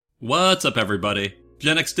What's up everybody?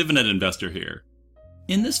 Gen X Dividend Investor here.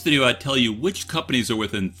 In this video I tell you which companies are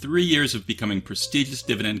within 3 years of becoming prestigious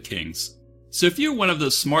dividend kings. So if you're one of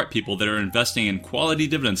those smart people that are investing in quality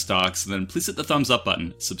dividend stocks, then please hit the thumbs up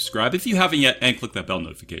button, subscribe if you haven't yet, and click that bell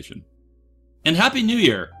notification. And Happy New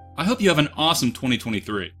Year! I hope you have an awesome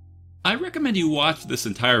 2023. I recommend you watch this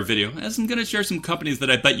entire video, as I'm going to share some companies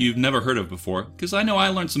that I bet you've never heard of before, because I know I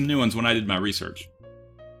learned some new ones when I did my research.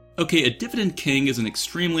 Okay, a dividend king is an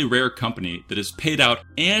extremely rare company that has paid out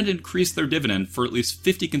and increased their dividend for at least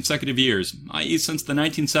 50 consecutive years, i.e. since the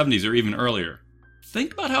 1970s or even earlier.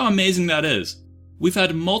 Think about how amazing that is. We've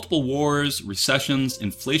had multiple wars, recessions,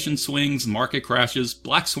 inflation swings, market crashes,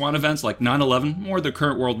 black swan events like 9/11 or the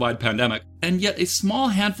current worldwide pandemic, and yet a small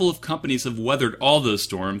handful of companies have weathered all those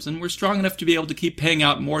storms and were strong enough to be able to keep paying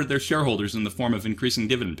out more to their shareholders in the form of increasing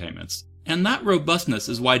dividend payments. And that robustness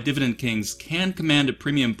is why dividend kings can command a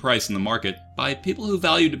premium price in the market by people who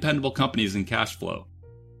value dependable companies and cash flow.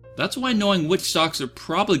 That's why knowing which stocks are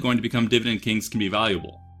probably going to become dividend kings can be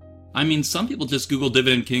valuable. I mean, some people just Google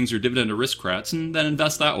dividend kings or dividend aristocrats and then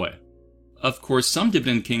invest that way. Of course, some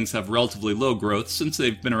dividend kings have relatively low growth since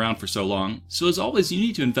they've been around for so long, so as always you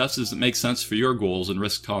need to invest as it makes sense for your goals and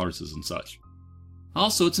risk tolerances and such.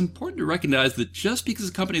 Also, it's important to recognize that just because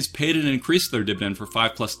a company has paid and increased their dividend for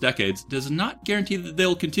 5+ decades does not guarantee that they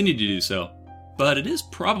will continue to do so, but it is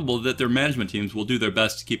probable that their management teams will do their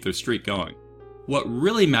best to keep their streak going. What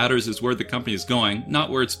really matters is where the company is going, not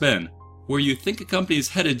where it's been. Where you think a company is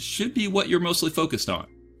headed should be what you're mostly focused on.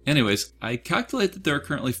 Anyways, I calculate that there are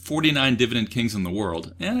currently 49 dividend kings in the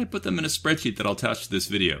world, and I put them in a spreadsheet that I'll attach to this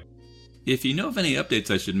video. If you know of any updates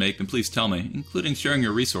I should make, then please tell me, including sharing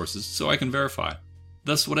your resources, so I can verify.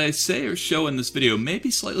 Thus, what I say or show in this video may be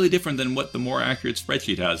slightly different than what the more accurate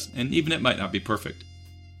spreadsheet has, and even it might not be perfect.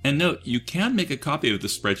 And note, you can make a copy of the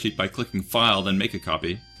spreadsheet by clicking File, then Make a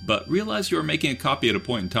Copy, but realize you are making a copy at a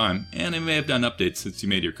point in time, and it may have done updates since you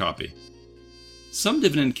made your copy. Some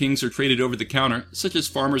dividend kings are traded over the counter, such as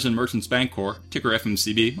Farmers and Merchants Bancorp, ticker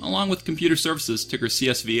FMCB, along with Computer Services, ticker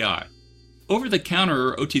CSVI. Over the counter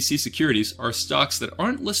or OTC securities are stocks that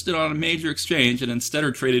aren't listed on a major exchange and instead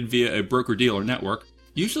are traded via a broker-dealer network,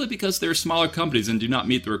 usually because they are smaller companies and do not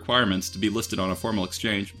meet the requirements to be listed on a formal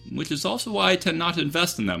exchange, which is also why I tend not to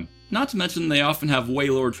invest in them. Not to mention they often have way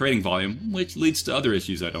lower trading volume, which leads to other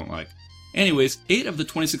issues I don't like. Anyways, 8 of the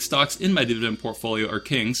 26 stocks in my dividend portfolio are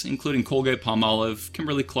kings, including Colgate-Palmolive,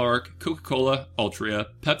 Kimberly-Clark, Coca-Cola, Altria,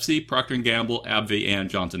 Pepsi, Procter & Gamble, AbbVie, and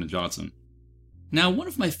Johnson & Johnson. Now, one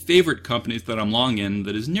of my favorite companies that I'm long in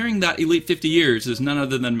that is nearing that elite 50 years is none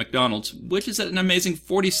other than McDonald's, which is at an amazing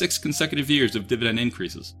 46 consecutive years of dividend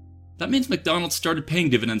increases. That means McDonald's started paying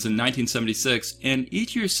dividends in 1976, and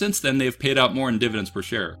each year since then they have paid out more in dividends per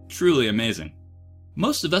share. Truly amazing.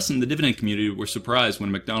 Most of us in the dividend community were surprised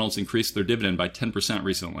when McDonald's increased their dividend by 10%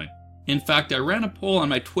 recently. In fact, I ran a poll on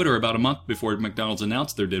my Twitter about a month before McDonald's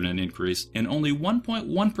announced their dividend increase, and only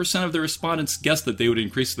 1.1% of the respondents guessed that they would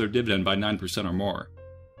increase their dividend by 9% or more.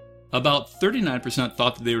 About 39%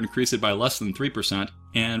 thought that they would increase it by less than 3%,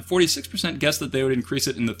 and 46% guessed that they would increase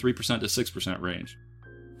it in the 3% to 6% range.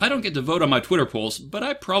 I don't get to vote on my Twitter polls, but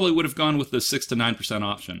I probably would have gone with the 6 to 9%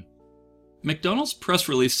 option. McDonald's press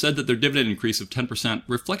release said that their dividend increase of 10%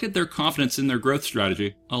 reflected their confidence in their growth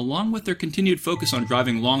strategy, along with their continued focus on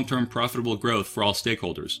driving long-term profitable growth for all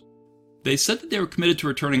stakeholders. They said that they were committed to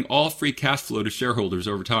returning all free cash flow to shareholders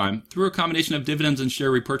over time through a combination of dividends and share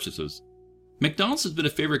repurchases. McDonald's has been a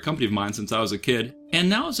favorite company of mine since I was a kid, and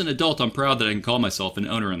now as an adult I'm proud that I can call myself an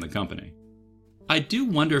owner in the company. I do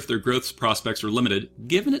wonder if their growth prospects are limited,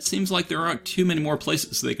 given it seems like there aren't too many more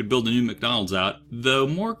places they could build a new McDonald's at, though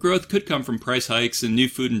more growth could come from price hikes and new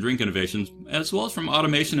food and drink innovations, as well as from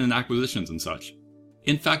automation and acquisitions and such.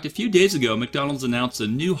 In fact, a few days ago, McDonald's announced a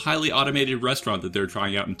new highly automated restaurant that they're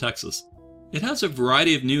trying out in Texas. It has a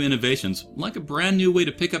variety of new innovations, like a brand new way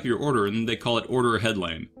to pick up your order, and they call it Order Ahead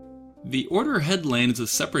Lane. The Order Ahead Lane is a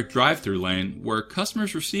separate drive-thru lane where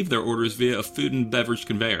customers receive their orders via a food and beverage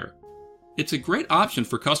conveyor. It's a great option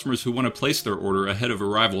for customers who want to place their order ahead of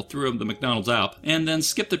arrival through the McDonald's app and then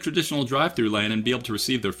skip the traditional drive-thru lane and be able to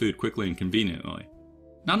receive their food quickly and conveniently.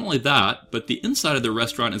 Not only that, but the inside of the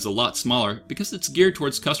restaurant is a lot smaller because it's geared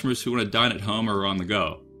towards customers who want to dine at home or on the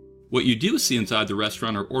go. What you do see inside the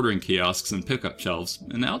restaurant are ordering kiosks and pickup shelves,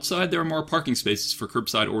 and outside there are more parking spaces for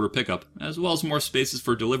curbside order pickup, as well as more spaces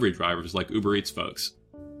for delivery drivers like Uber Eats folks.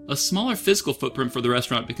 A smaller physical footprint for the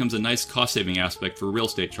restaurant becomes a nice cost-saving aspect for real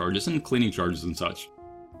estate charges and cleaning charges and such.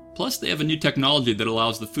 Plus, they have a new technology that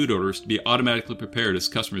allows the food orders to be automatically prepared as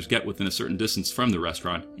customers get within a certain distance from the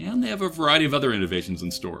restaurant, and they have a variety of other innovations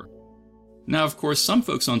in store. Now, of course, some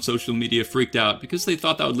folks on social media freaked out because they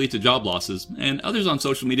thought that would lead to job losses, and others on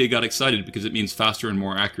social media got excited because it means faster and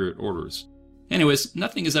more accurate orders. Anyways,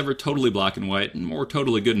 nothing is ever totally black and white, or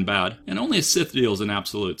totally good and bad, and only a Sith deals in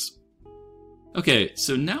absolutes. Okay,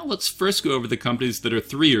 so now let's first go over the companies that are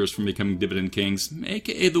 3 years from becoming dividend kings,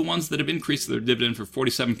 aka the ones that have increased their dividend for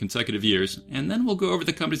 47 consecutive years, and then we'll go over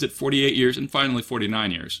the companies at 48 years and finally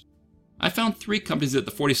 49 years. I found 3 companies at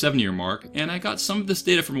the 47-year mark, and I got some of this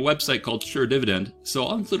data from a website called Sure Dividend, so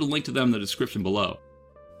I'll include a link to them in the description below.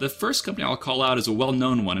 The first company I'll call out is a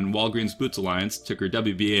well-known one in Walgreens Boots Alliance, ticker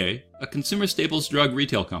WBA, a consumer staples drug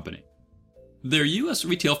retail company. Their U.S.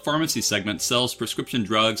 retail pharmacy segment sells prescription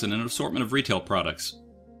drugs and an assortment of retail products.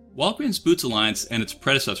 Walgreens Boots Alliance and its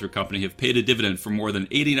predecessor company have paid a dividend for more than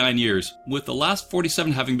 89 years, with the last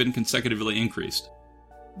 47 having been consecutively increased.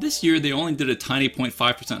 This year they only did a tiny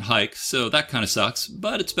 0.5% hike, so that kinda sucks,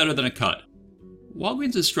 but it's better than a cut.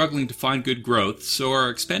 Walgreens is struggling to find good growth, so are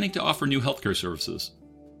expanding to offer new healthcare services.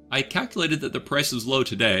 I calculated that the price is low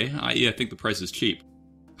today, i.e. I think the price is cheap.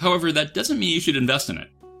 However, that doesn't mean you should invest in it.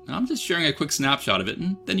 I'm just sharing a quick snapshot of it,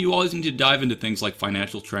 and then you always need to dive into things like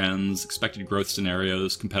financial trends, expected growth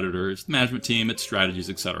scenarios, competitors, the management team, its strategies,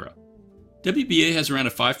 etc. WBA has around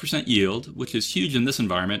a 5% yield, which is huge in this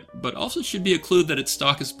environment, but also should be a clue that its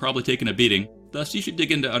stock has probably taken a beating, thus you should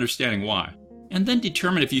dig into understanding why. And then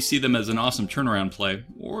determine if you see them as an awesome turnaround play,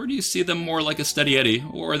 or do you see them more like a steady eddy,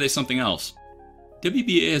 or are they something else?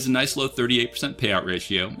 WBA has a nice low 38% payout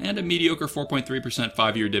ratio, and a mediocre 4.3%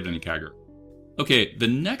 5-year dividend CAGR. Okay, the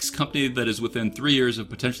next company that is within 3 years of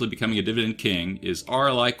potentially becoming a dividend king is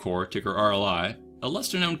RLI Corp, ticker RLI, a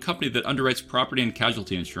lesser-known company that underwrites property and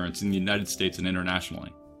casualty insurance in the United States and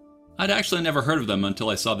internationally. I'd actually never heard of them until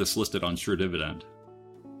I saw this listed on Sure Dividend.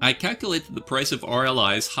 I calculate that the price of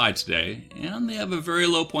RLI is high today, and they have a very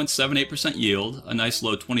low 0.78% yield, a nice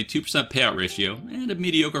low 22% payout ratio, and a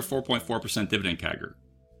mediocre 4.4% dividend CAGR.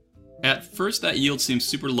 At first that yield seems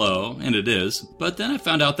super low, and it is, but then I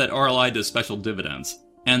found out that RLI does special dividends.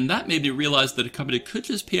 And that made me realize that a company could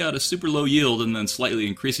just pay out a super low yield and then slightly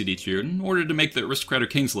increase it each year in order to make the Aristocrat or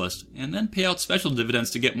Kings list, and then pay out special dividends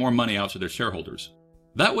to get more money out to their shareholders.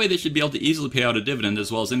 That way they should be able to easily pay out a dividend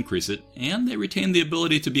as well as increase it, and they retain the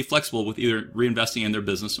ability to be flexible with either reinvesting in their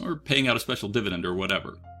business or paying out a special dividend or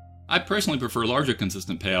whatever. I personally prefer larger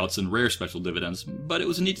consistent payouts and rare special dividends, but it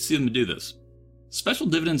was neat to see them do this. Special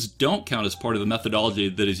dividends don't count as part of the methodology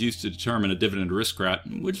that is used to determine a dividend aristocrat,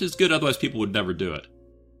 which is good, otherwise people would never do it.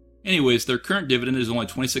 Anyways, their current dividend is only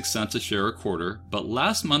 26 cents a share a quarter, but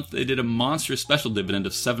last month they did a monstrous special dividend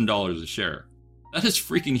of $7 a share. That is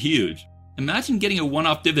freaking huge. Imagine getting a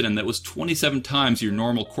one-off dividend that was 27 times your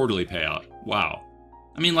normal quarterly payout. Wow.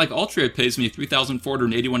 I mean, like Altria pays me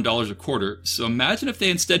 $3,481 a quarter, so imagine if they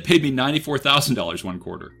instead paid me $94,000 one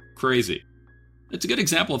quarter. Crazy. It's a good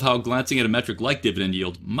example of how glancing at a metric like dividend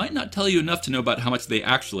yield might not tell you enough to know about how much they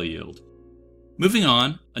actually yield. Moving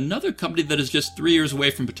on, another company that is just 3 years away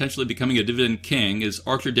from potentially becoming a dividend king is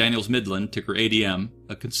Archer Daniels Midland, ticker ADM,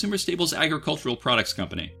 a consumer staples agricultural products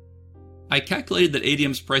company. I calculated that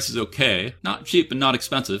ADM's price is okay, not cheap but not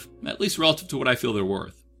expensive, at least relative to what I feel they're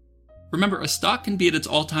worth. Remember, a stock can be at its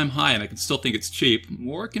all-time high and I can still think it's cheap,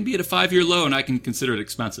 or it can be at a 5-year low and I can consider it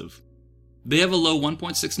expensive. They have a low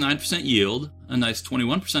 1.69% yield, a nice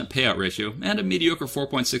 21% payout ratio, and a mediocre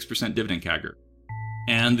 4.6% dividend CAGR.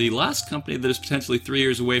 And the last company that is potentially 3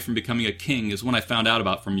 years away from becoming a king is one I found out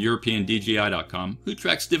about from EuropeanDGI.com, who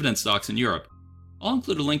tracks dividend stocks in Europe. I'll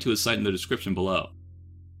include a link to his site in the description below.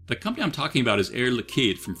 The company I'm talking about is Air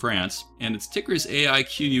Liquide from France, and its ticker is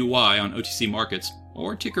AIQUY on OTC markets,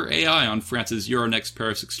 or ticker AI on France's Euronext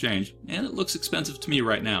Paris exchange, and it looks expensive to me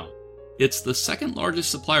right now. It's the second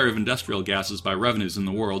largest supplier of industrial gases by revenues in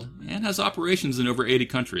the world, and has operations in over 80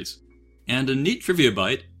 countries. And a neat trivia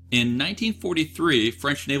bite, in 1943,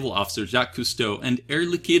 French naval officer Jacques Cousteau and Air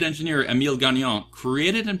Liquide engineer Émile Gagnon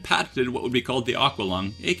created and patented what would be called the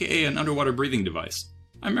Aqualung, aka an underwater breathing device.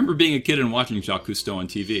 I remember being a kid and watching Jacques Cousteau on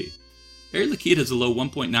TV. Air Liquide has a low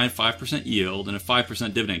 1.95% yield and a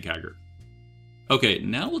 5% dividend CAGR. Okay,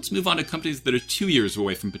 now let's move on to companies that are 2 years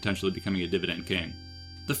away from potentially becoming a dividend king.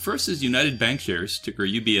 The first is United Bankshares, ticker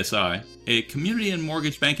UBSI, a community and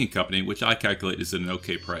mortgage banking company which I calculate is at an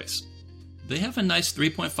okay price. They have a nice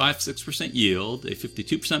 3.56% yield, a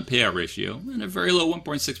 52% payout ratio, and a very low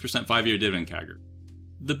 1.6% 5-year dividend CAGR.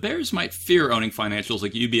 The bears might fear owning financials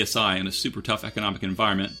like UBSI in a super tough economic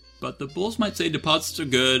environment, but the bulls might say deposits are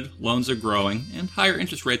good, loans are growing, and higher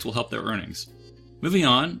interest rates will help their earnings. Moving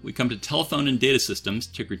on, we come to Telephone and Data Systems,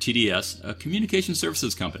 ticker TDS, a communication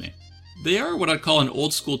services company. They are what I'd call an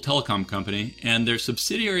old-school telecom company, and their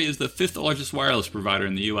subsidiary is the 5th largest wireless provider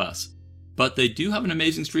in the US. But they do have an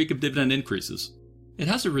amazing streak of dividend increases. It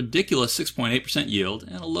has a ridiculous 6.8% yield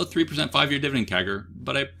and a low 3% 5-year dividend CAGR,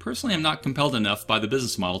 but I personally am not compelled enough by the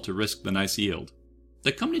business model to risk the nice yield.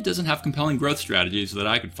 The company doesn't have compelling growth strategies that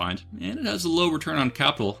I could find, and it has a low return on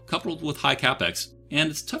capital coupled with high capex, and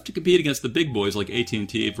it's tough to compete against the big boys like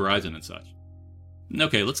AT&T, Verizon, and such.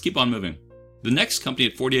 Okay, let's keep on moving. The next company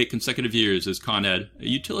at 48 consecutive years is Con Ed, a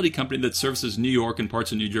utility company that services New York and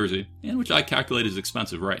parts of New Jersey, and which I calculate is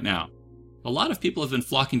expensive right now. A lot of people have been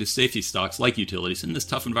flocking to safety stocks like utilities in this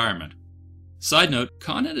tough environment. Side note,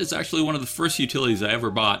 Con Ed is actually one of the first utilities I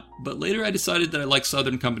ever bought, but later I decided that I liked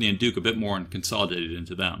Southern Company and Duke a bit more and consolidated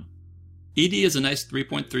into them. ED is a nice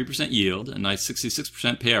 3.3% yield, a nice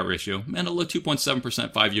 66% payout ratio, and a low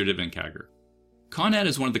 2.7% 5-year dividend CAGR. Con Ed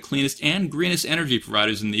is one of the cleanest and greenest energy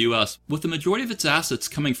providers in the US, with the majority of its assets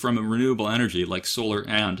coming from renewable energy like solar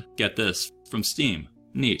and, get this, from steam.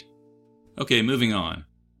 Neat. Okay, moving on.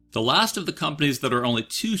 The last of the companies that are only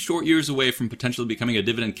 2 short years away from potentially becoming a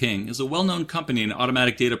dividend king is a well-known company in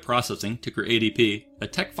automatic data processing, ticker ADP, a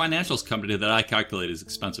tech financials company that I calculate is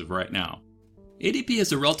expensive right now. ADP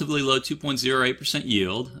has a relatively low 2.08%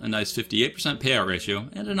 yield, a nice 58% payout ratio,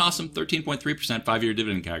 and an awesome 13.3% 5-year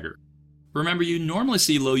dividend CAGR. Remember, you normally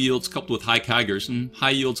see low yields coupled with high CAGRs and high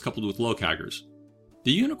yields coupled with low CAGRs.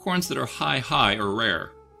 The unicorns that are high are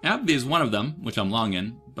rare. AbbVie is one of them, which I'm long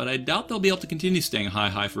in, but I doubt they'll be able to continue staying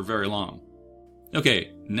high for very long.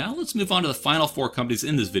 Okay, now let's move on to the final 4 companies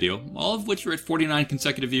in this video, all of which are at 49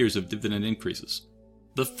 consecutive years of dividend increases.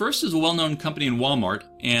 The first is a well-known company in Walmart,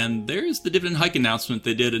 and there's the dividend hike announcement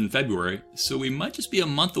they did in February, so we might just be a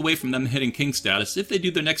month away from them hitting king status if they do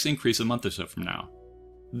their next increase a month or so from now.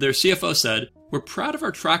 Their CFO said, "We're proud of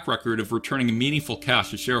our track record of returning meaningful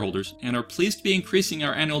cash to shareholders and are pleased to be increasing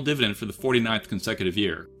our annual dividend for the 49th consecutive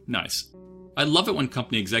year." Nice. I love it when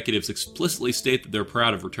company executives explicitly state that they're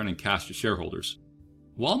proud of returning cash to shareholders.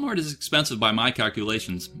 Walmart is expensive by my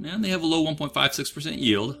calculations, and they have a low 1.56%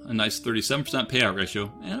 yield, a nice 37% payout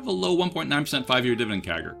ratio, and have a low 1.9% 5-year dividend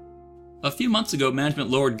CAGR. A few months ago, management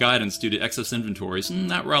lowered guidance due to excess inventories, and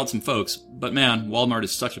that riled some folks, but man, Walmart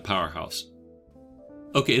is such a powerhouse.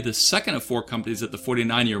 Okay, the second of 4 companies at the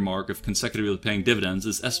 49-year mark of consecutively paying dividends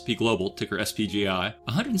is S&P Global, ticker SPGI,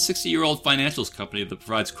 a 160-year-old financials company that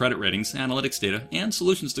provides credit ratings, analytics data, and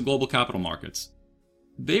solutions to global capital markets.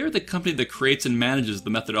 They are the company that creates and manages the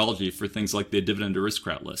methodology for things like the Dividend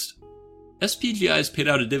Aristocrat list. SPGI has paid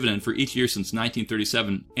out a dividend for each year since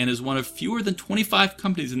 1937 and is one of fewer than 25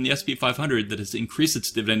 companies in the S&P 500 that has increased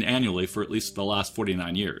its dividend annually for at least the last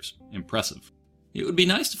 49 years. Impressive. It would be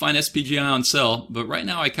nice to find SPGI on sale, but right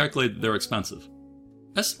now I calculate that they're expensive.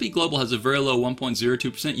 S&P Global has a very low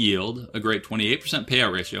 1.02% yield, a great 28%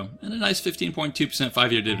 payout ratio, and a nice 15.2%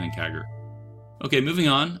 5-year dividend CAGR. Okay, moving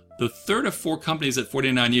on. The third of 4 companies at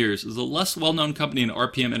 49 years is a less well-known company in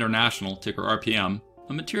RPM International, ticker RPM,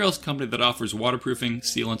 a materials company that offers waterproofing,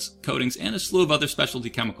 sealants, coatings, and a slew of other specialty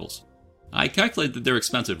chemicals. I calculate that they're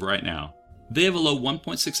expensive right now. They have a low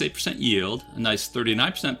 1.68% yield, a nice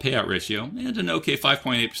 39% payout ratio, and an okay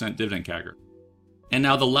 5.8% dividend CAGR. And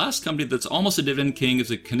now the last company that's almost a dividend king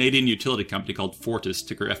is a Canadian utility company called Fortis,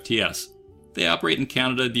 ticker FTS. They operate in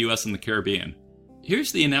Canada, the US, and the Caribbean.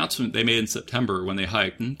 Here's the announcement they made in September when they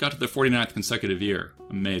hiked and got to their 49th consecutive year.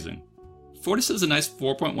 Amazing. Fortis has a nice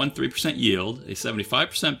 4.13% yield, a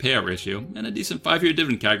 75% payout ratio, and a decent 5-year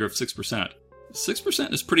dividend CAGR of 6%.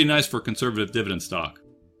 6% is pretty nice for a conservative dividend stock.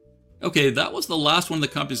 Okay, that was the last one of the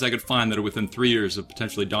companies I could find that are within 3 years of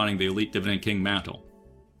potentially donning the elite dividend king mantle.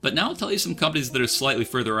 But now I'll tell you some companies that are slightly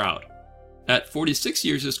further out. At 46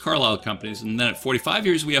 years is Carlyle Companies, and then at 45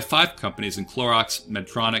 years we have 5 companies in Clorox,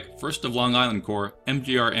 Medtronic, First of Long Island Corp.,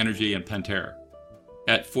 MGR Energy, and Pentair.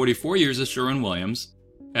 At 44 years is Sherwin-Williams.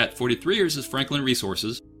 At 43 years is Franklin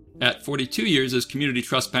Resources. At 42 years is Community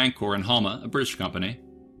Trust Bancorp and Halma, a British company.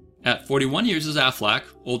 At 41 years is Aflac,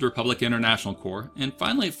 Old Republic International Corp. And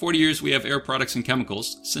finally at 40 years we have Air Products and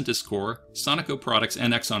Chemicals, Cintas Corp., Sonoco Products,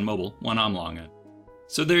 and ExxonMobil, one I'm long in.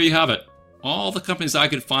 So there you have it. All the companies I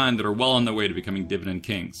could find that are well on their way to becoming dividend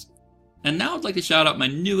kings. And now I'd like to shout out my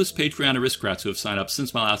newest Patreon aristocrats who have signed up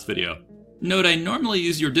since my last video. Note I normally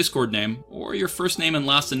use your Discord name, or your first name and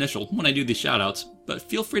last initial when I do these shoutouts, but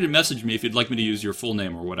feel free to message me if you'd like me to use your full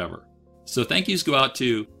name or whatever. So thank yous go out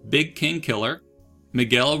to Big King Killer,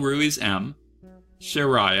 Miguel Ruiz M,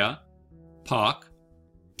 Shariah, Pock,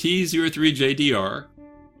 T03JDR,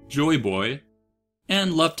 Joyboy,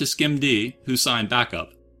 and Love to Skim D, who signed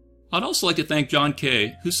backup. I'd also like to thank John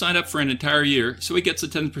K, who signed up for an entire year so he gets a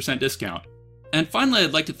 10% discount. And finally,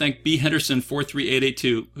 I'd like to thank B.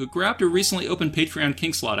 Henderson43882, who grabbed a recently opened Patreon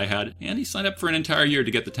King slot I had, and he signed up for an entire year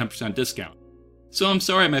to get the 10% discount. So I'm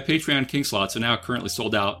sorry my Patreon king slots are now currently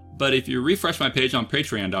sold out, but if you refresh my page on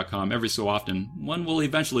patreon.com every so often, one will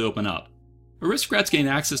eventually open up. Aristocrats gain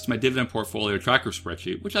access to my dividend portfolio tracker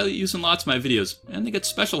spreadsheet, which I use in lots of my videos, and they get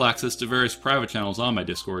special access to various private channels on my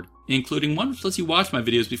Discord, including one which lets you watch my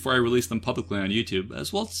videos before I release them publicly on YouTube,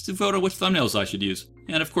 as well as to vote on which thumbnails I should use,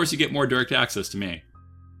 and of course you get more direct access to me.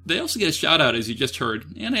 They also get a shout out as you just heard,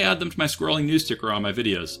 and I add them to my scrolling news ticker on my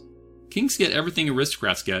videos. Kings get everything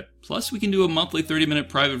aristocrats get, plus we can do a monthly 30-minute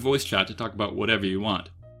private voice chat to talk about whatever you want.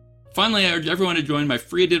 Finally, I urge everyone to join my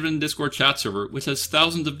free Dividend Discord chat server, which has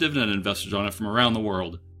thousands of dividend investors on it from around the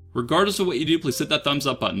world. Regardless of what you do, please hit that thumbs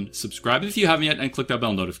up button, subscribe if you haven't yet, and click that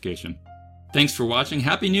bell notification. Thanks for watching,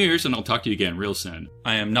 Happy New Year's, and I'll talk to you again real soon.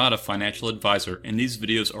 I am not a financial advisor, and these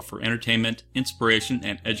videos are for entertainment, inspiration,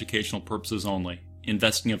 and educational purposes only.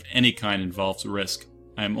 Investing of any kind involves risk.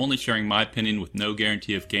 I am only sharing my opinion with no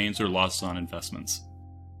guarantee of gains or losses on investments.